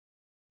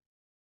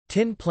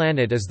Tin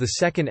Planet is the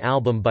second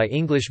album by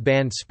English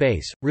band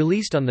Space,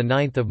 released on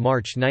 9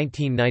 March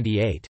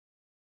 1998.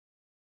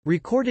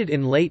 Recorded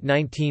in late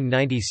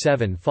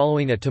 1997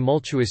 following a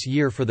tumultuous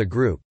year for the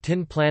group,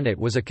 Tin Planet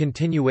was a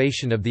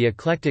continuation of the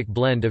eclectic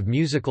blend of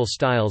musical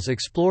styles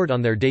explored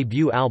on their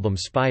debut album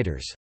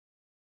Spiders.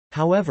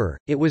 However,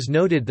 it was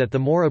noted that the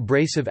more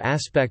abrasive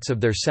aspects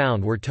of their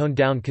sound were toned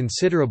down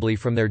considerably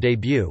from their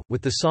debut,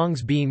 with the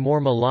songs being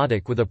more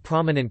melodic with a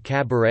prominent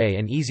cabaret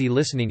and easy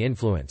listening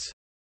influence.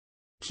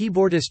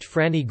 Keyboardist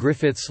Franny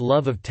Griffith's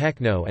love of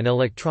techno and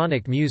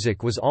electronic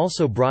music was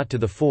also brought to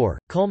the fore,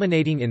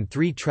 culminating in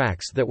 3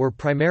 tracks that were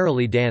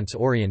primarily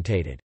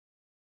dance-orientated.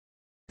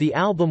 The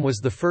album was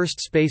the first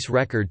Space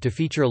record to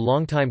feature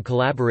longtime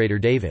collaborator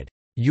David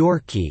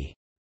Yorkie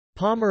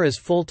Palmer as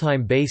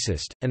full-time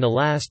bassist, and the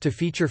last to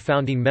feature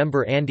founding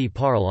member Andy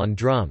Parle on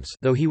drums,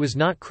 though he was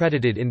not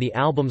credited in the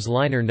album's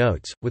liner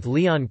notes, with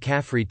Leon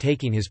Caffrey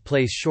taking his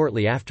place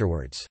shortly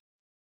afterwards.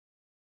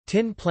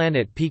 Tin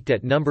Planet peaked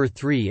at number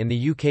 3 in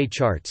the UK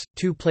charts,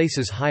 2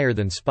 places higher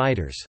than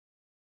Spiders.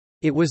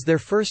 It was their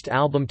first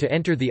album to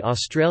enter the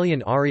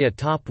Australian ARIA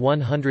Top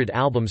 100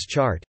 Albums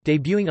chart,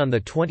 debuting on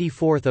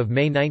 24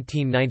 May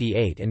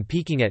 1998 and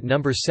peaking at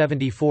number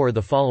 74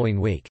 the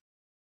following week.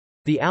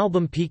 The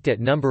album peaked at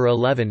number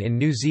 11 in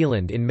New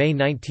Zealand in May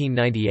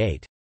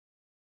 1998.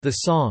 The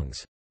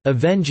songs,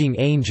 "'Avenging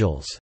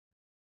Angels",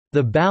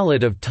 "'The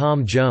Ballad of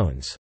Tom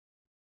Jones",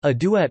 a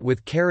duet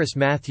with Karis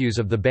Matthews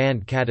of the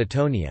band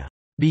Catatonia,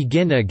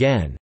 "'Begin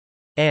Again",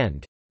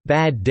 and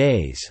 "'Bad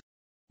Days",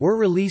 were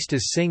released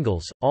as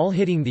singles, all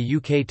hitting the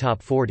UK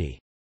Top 40.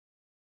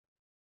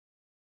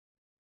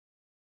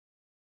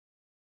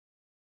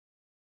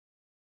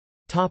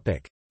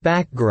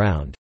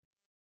 Background.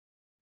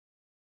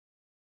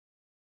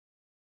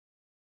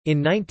 In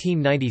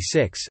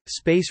 1996,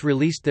 Space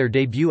released their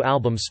debut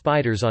album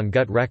Spiders on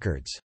Gut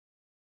Records.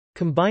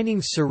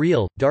 Combining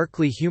surreal,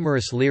 darkly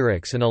humorous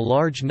lyrics and a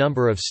large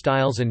number of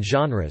styles and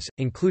genres,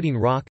 including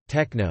rock,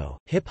 techno,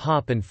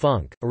 hip-hop and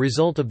funk, a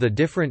result of the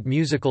different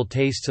musical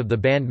tastes of the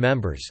band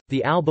members,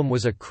 the album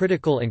was a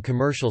critical and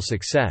commercial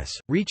success,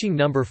 reaching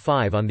number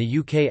 5 on the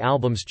UK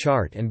Albums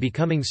chart and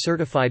becoming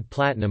certified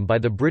platinum by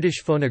the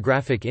British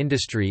phonographic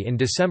industry in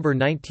December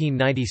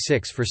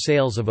 1996 for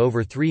sales of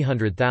over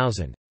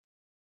 300,000.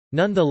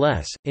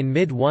 Nonetheless, in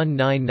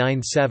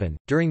mid-1997,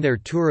 during their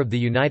tour of the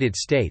United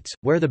States,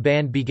 where the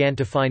band began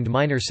to find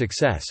minor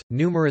success,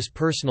 numerous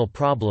personal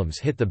problems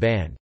hit the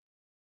band.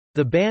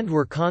 The band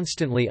were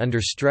constantly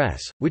under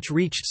stress, which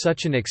reached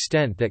such an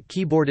extent that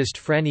keyboardist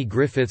Franny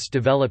Griffiths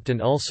developed an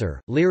ulcer,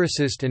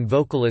 lyricist and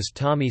vocalist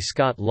Tommy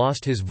Scott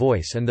lost his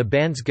voice, and the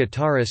band's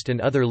guitarist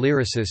and other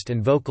lyricist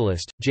and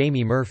vocalist,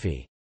 Jamie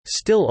Murphy,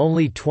 still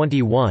only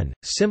 21,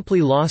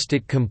 simply lost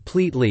it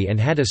completely and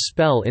had a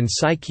spell in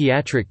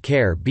psychiatric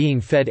care being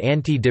fed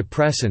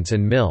antidepressants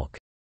and milk.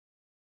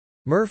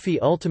 Murphy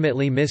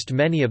ultimately missed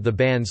many of the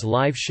band's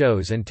live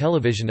shows and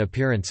television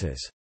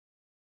appearances.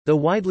 Though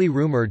widely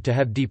rumored to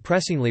have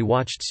depressingly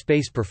watched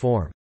Space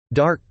perform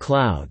 "Dark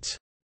Clouds"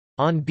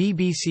 on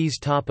BBC's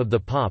Top of the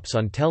Pops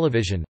on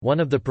television,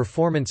 one of the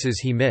performances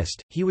he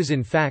missed, he was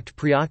in fact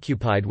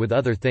preoccupied with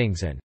other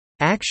things and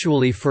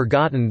actually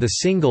forgotten the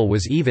single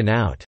was even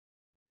out.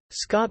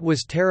 Scott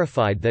was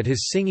terrified that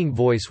his singing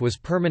voice was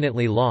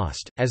permanently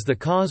lost, as the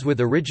cause was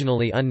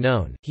originally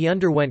unknown. He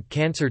underwent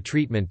cancer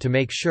treatment to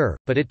make sure,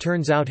 but it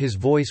turns out his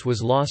voice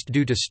was lost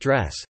due to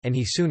stress, and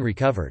he soon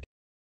recovered.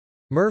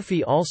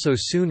 Murphy also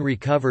soon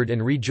recovered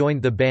and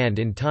rejoined the band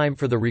in time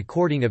for the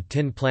recording of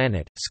Tin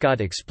Planet.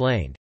 Scott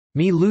explained,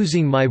 "Me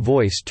losing my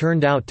voice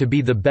turned out to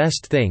be the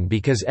best thing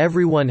because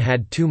everyone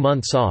had 2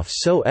 months off,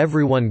 so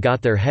everyone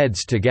got their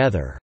heads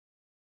together.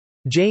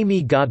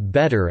 Jamie got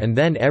better and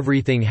then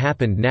everything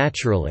happened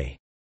naturally.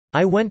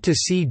 I went to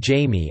see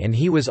Jamie and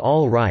he was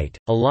all right,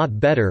 a lot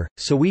better,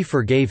 so we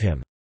forgave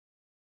him."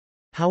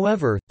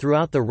 However,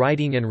 throughout the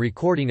writing and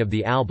recording of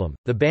the album,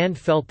 the band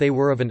felt they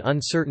were of an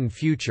uncertain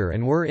future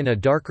and were in a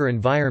darker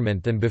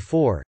environment than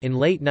before. In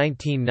late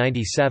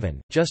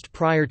 1997, just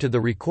prior to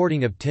the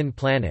recording of Tin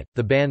Planet,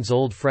 the band's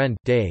old friend,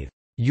 Dave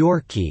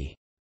Yorkie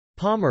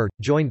Palmer,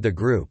 joined the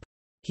group.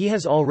 He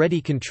has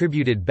already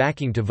contributed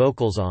backing to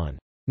vocals on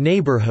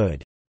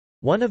 "Neighborhood",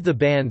 one of the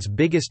band's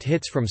biggest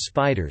hits from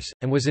Spiders,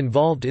 and was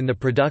involved in the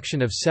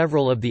production of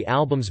several of the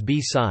album's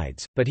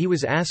B-sides, but he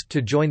was asked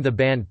to join the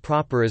band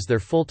proper as their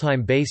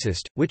full-time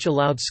bassist, which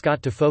allowed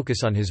Scott to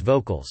focus on his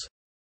vocals.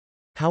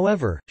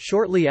 However,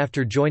 shortly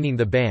after joining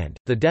the band,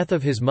 the death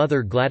of his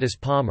mother Gladys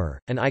Palmer,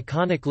 an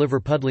iconic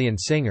Liverpudlian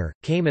singer,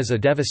 came as a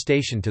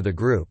devastation to the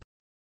group.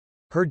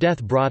 Her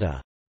death brought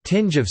a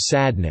tinge of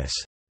sadness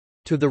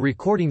to the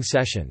recording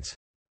sessions.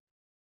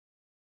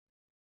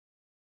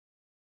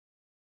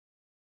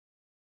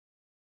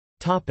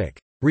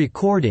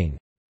 Recording.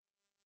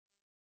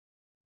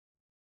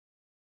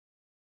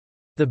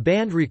 The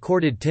band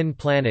recorded Tin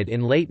Planet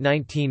in late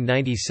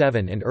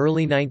 1997 and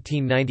early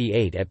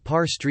 1998 at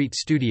Parr Street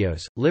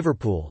Studios,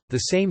 Liverpool, the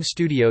same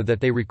studio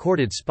that they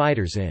recorded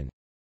Spiders in.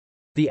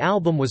 The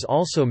album was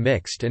also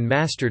mixed and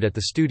mastered at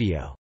the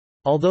studio.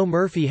 Although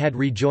Murphy had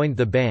rejoined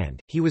the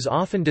band, he was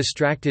often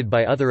distracted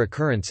by other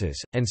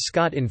occurrences, and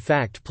Scott in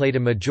fact played a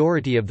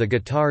majority of the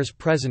guitars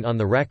present on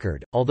the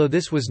record, although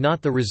this was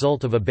not the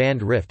result of a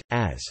band rift,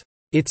 as,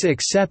 "It's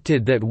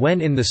accepted that when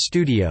in the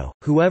studio,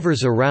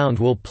 whoever's around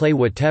will play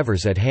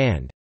whatever's at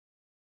hand,"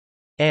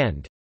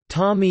 and,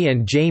 "Tommy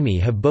and Jamie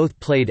have both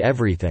played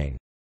everything."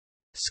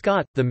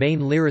 Scott, the main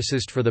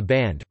lyricist for the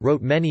band,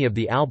 wrote many of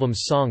the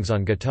album's songs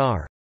on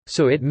guitar,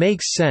 "So it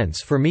makes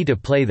sense for me to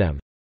play them.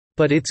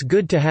 But it's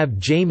good to have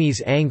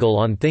Jamie's angle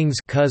on things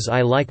 'cause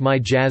I like my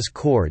jazz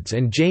chords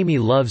and Jamie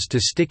loves to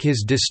stick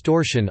his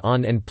distortion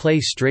on and play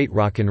straight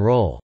rock and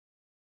roll."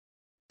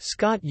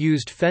 Scott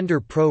used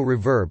Fender Pro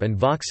Reverb and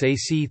Vox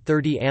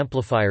AC30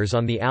 amplifiers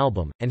on the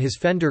album, and his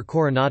Fender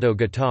Coronado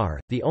guitar,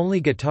 the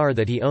only guitar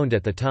that he owned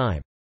at the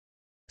time.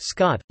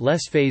 Scott,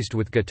 less fazed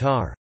with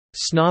guitar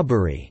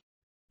snobbery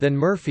than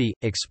Murphy,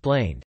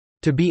 explained,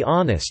 "To be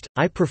honest,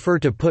 I prefer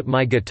to put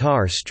my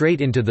guitar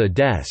straight into the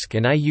desk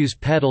and I use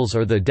pedals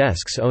or the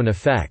desk's own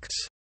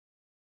effects.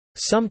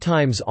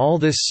 Sometimes all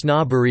this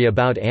snobbery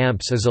about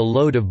amps is a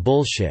load of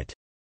bullshit.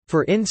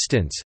 For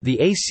instance, the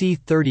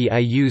AC30 I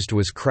used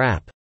was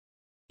crap."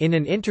 In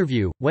an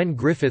interview, When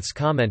Griffiths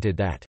commented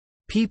that,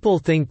 "People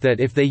think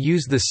that if they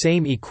use the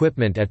same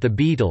equipment at the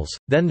Beatles,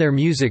 then their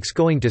music's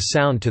going to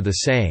sound to the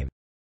same.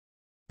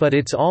 But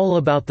it's all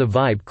about the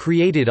vibe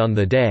created on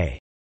the day."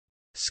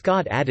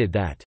 Scott added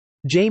that,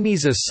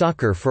 "Jamie's a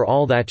sucker for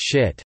all that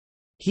shit.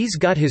 He's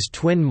got his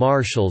twin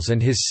Marshalls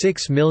and his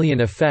 6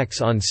 million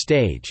effects on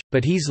stage,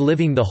 but he's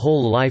living the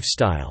whole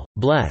lifestyle,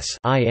 bless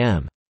I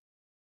am."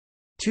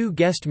 Two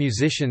guest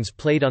musicians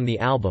played on the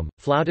album,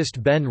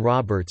 flautist Ben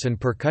Roberts and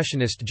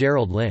percussionist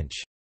Gerald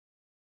Lynch.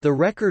 The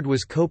record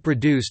was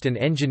co-produced and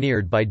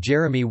engineered by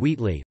Jeremy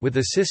Wheatley, with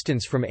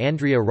assistance from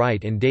Andrea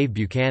Wright and Dave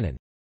Buchanan.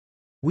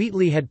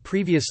 Wheatley had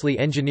previously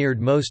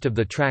engineered most of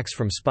the tracks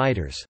from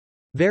Spiders.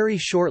 Very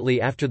shortly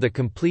after the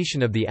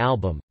completion of the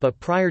album, but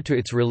prior to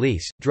its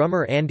release,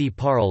 drummer Andy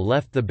Parle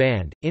left the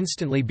band,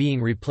 instantly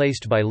being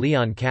replaced by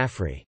Leon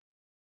Caffrey.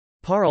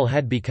 Parle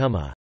had become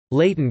a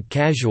latent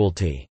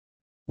casualty,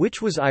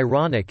 which was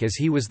ironic as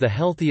he was the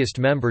healthiest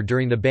member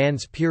during the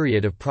band's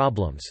period of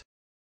problems.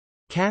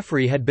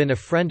 Caffrey had been a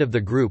friend of the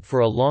group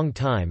for a long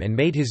time and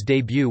made his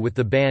debut with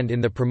the band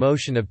in the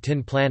promotion of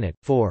Tin Planet,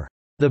 for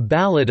 "The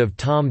Ballad of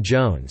Tom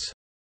Jones."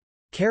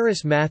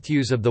 Cerys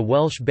Matthews of the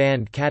Welsh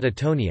band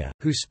Catatonia,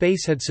 who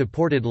Space had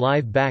supported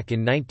live back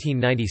in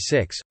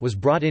 1996, was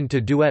brought in to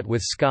duet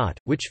with Scott,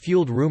 which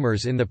fueled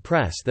rumors in the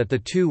press that the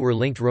two were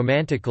linked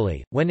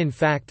romantically, when in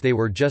fact they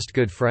were just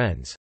good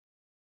friends.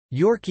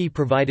 Yorkie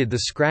provided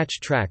the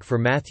scratch track for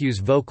Matthews'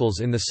 vocals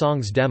in the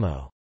song's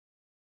demo.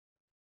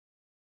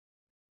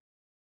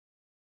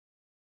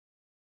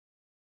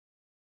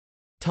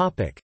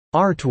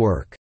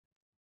 Artwork.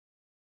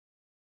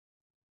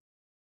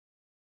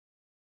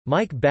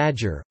 Mike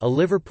Badger, a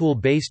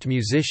Liverpool-based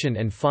musician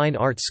and fine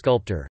art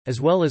sculptor, as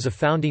well as a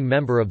founding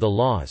member of The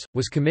Laws,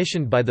 was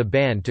commissioned by the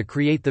band to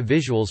create the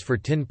visuals for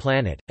Tin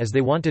Planet, as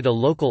they wanted a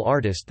local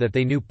artist that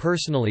they knew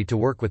personally to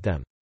work with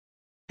them.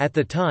 At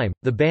the time,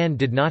 the band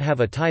did not have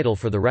a title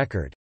for the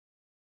record.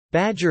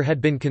 Badger had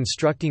been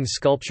constructing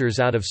sculptures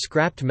out of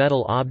scrapped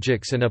metal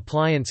objects and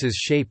appliances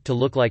shaped to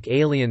look like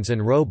aliens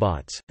and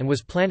robots, and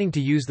was planning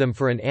to use them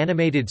for an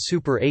animated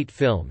Super 8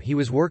 film he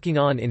was working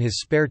on in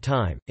his spare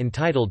time,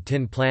 entitled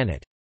Tin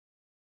Planet.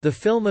 The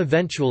film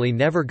eventually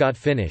never got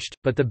finished,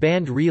 but the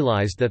band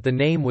realized that the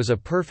name was a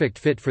perfect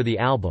fit for the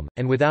album,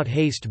 and without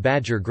haste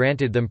Badger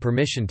granted them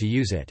permission to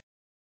use it.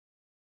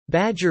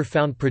 Badger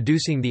found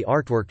producing the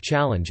artwork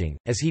challenging,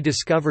 as he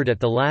discovered at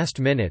the last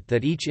minute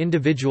that each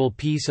individual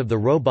piece of the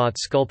robot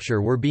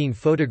sculpture were being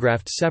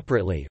photographed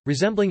separately,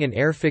 resembling an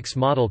Airfix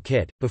model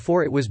kit,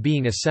 before it was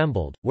being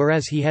assembled,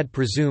 whereas he had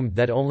presumed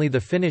that only the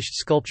finished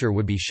sculpture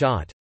would be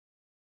shot.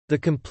 The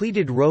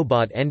completed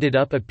robot ended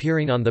up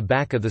appearing on the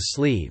back of the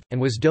sleeve, and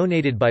was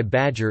donated by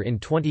Badger in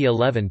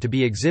 2011 to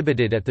be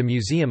exhibited at the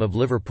Museum of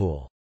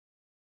Liverpool.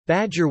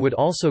 Badger would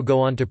also go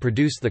on to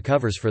produce the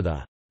covers for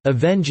the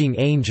 "Avenging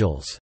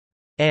Angels"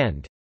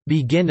 and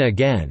 "Begin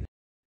Again"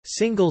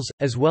 singles,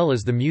 as well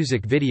as the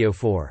music video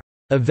for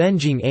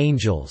 "Avenging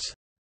Angels"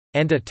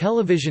 and a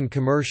television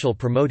commercial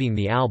promoting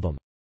the album.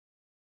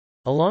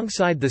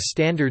 Alongside the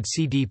standard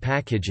CD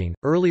packaging,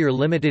 earlier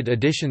limited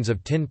editions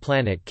of Tin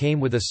Planet came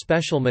with a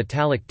special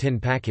metallic tin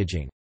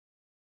packaging.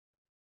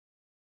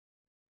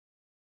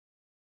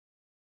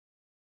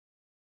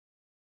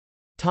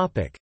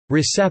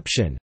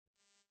 Reception.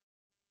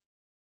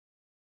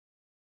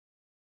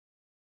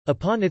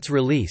 Upon its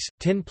release,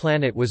 Tin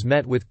Planet was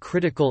met with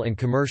critical and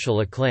commercial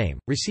acclaim,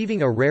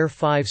 receiving a rare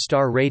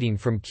 5-star rating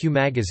from Q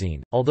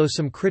magazine, although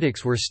some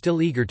critics were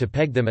still eager to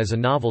peg them as a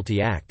novelty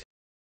act.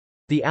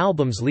 The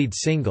album's lead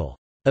single,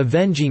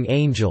 "Avenging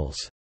Angels",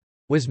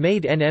 was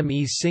made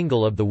NME's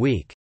Single of the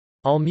Week.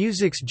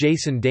 AllMusic's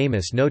Jason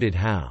Damas noted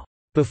how,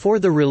 "Before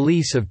the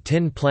release of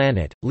Tin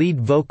Planet, lead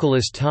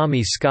vocalist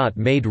Tommy Scott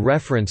made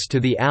reference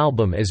to the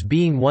album as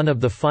being one of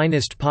the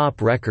finest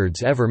pop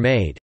records ever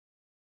made.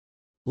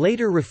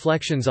 Later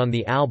reflections on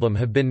the album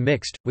have been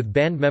mixed, with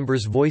band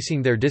members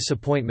voicing their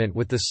disappointment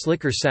with the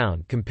slicker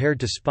sound compared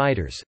to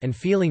Spiders, and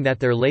feeling that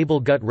their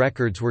label Gut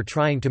Records were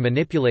trying to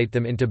manipulate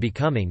them into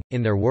becoming,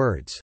 in their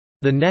words,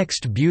 "the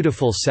next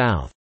Beautiful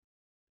South."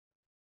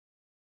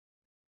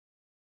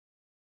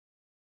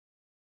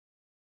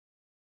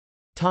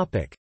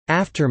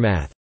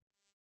 Aftermath.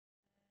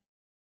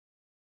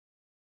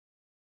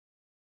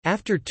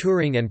 After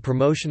touring and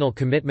promotional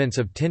commitments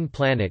of Tin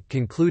Planet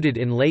concluded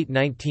in late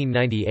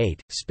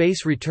 1998,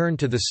 Space returned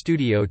to the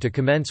studio to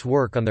commence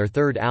work on their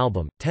third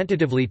album,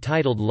 tentatively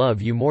titled Love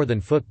You More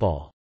Than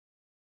Football.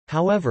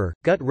 However,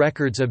 Gut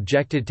Records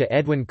objected to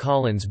Edwyn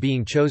Collins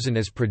being chosen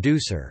as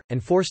producer,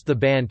 and forced the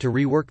band to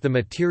rework the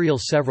material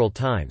several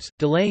times,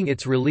 delaying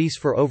its release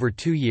for over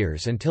 2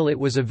 years until it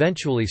was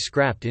eventually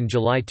scrapped in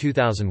July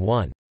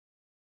 2001.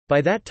 By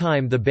that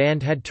time the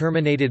band had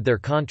terminated their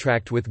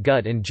contract with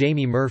Gut, and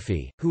Jamie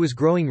Murphy, who was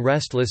growing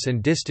restless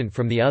and distant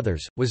from the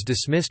others, was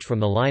dismissed from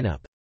the lineup.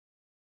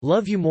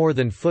 Love You More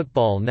Than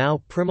Football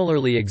now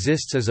primarily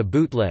exists as a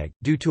bootleg,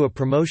 due to a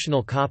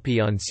promotional copy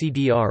on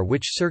CDR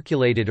which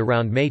circulated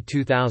around May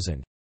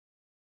 2000.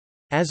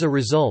 As a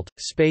result,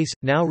 Space,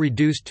 now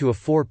reduced to a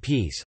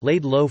 4-piece,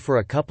 laid low for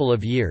a couple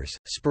of years,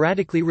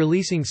 sporadically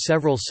releasing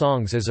several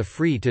songs as a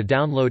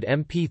free-to-download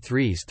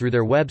MP3s through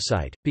their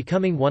website,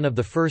 becoming one of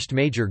the first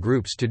major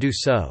groups to do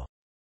so.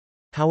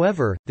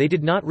 However, they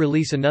did not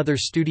release another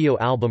studio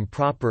album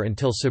proper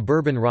until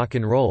Suburban Rock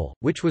and Roll,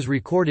 which was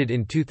recorded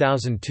in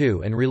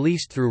 2002 and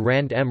released through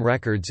Rand M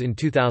Records in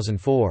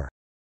 2004.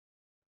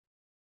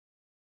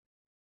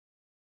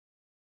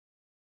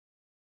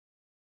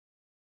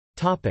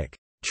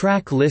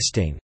 Track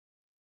listing.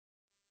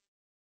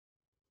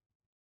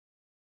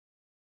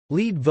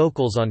 Lead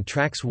vocals on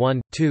tracks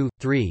 1, 2,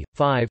 3,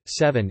 5,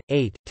 7,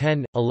 8,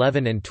 10,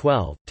 11 and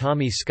 12,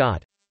 Tommy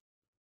Scott.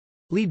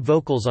 Lead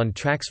vocals on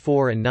tracks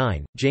 4 and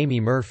 9,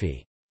 Jamie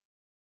Murphy.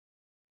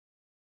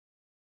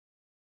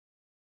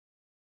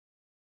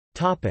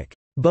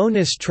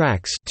 Bonus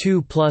tracks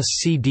 2 plus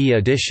CD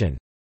edition.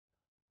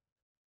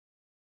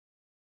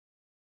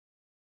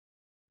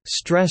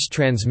 Stress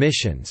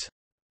Transmissions.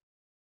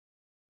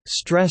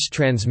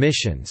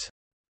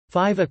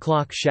 5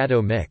 o'clock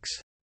Shadow Mix.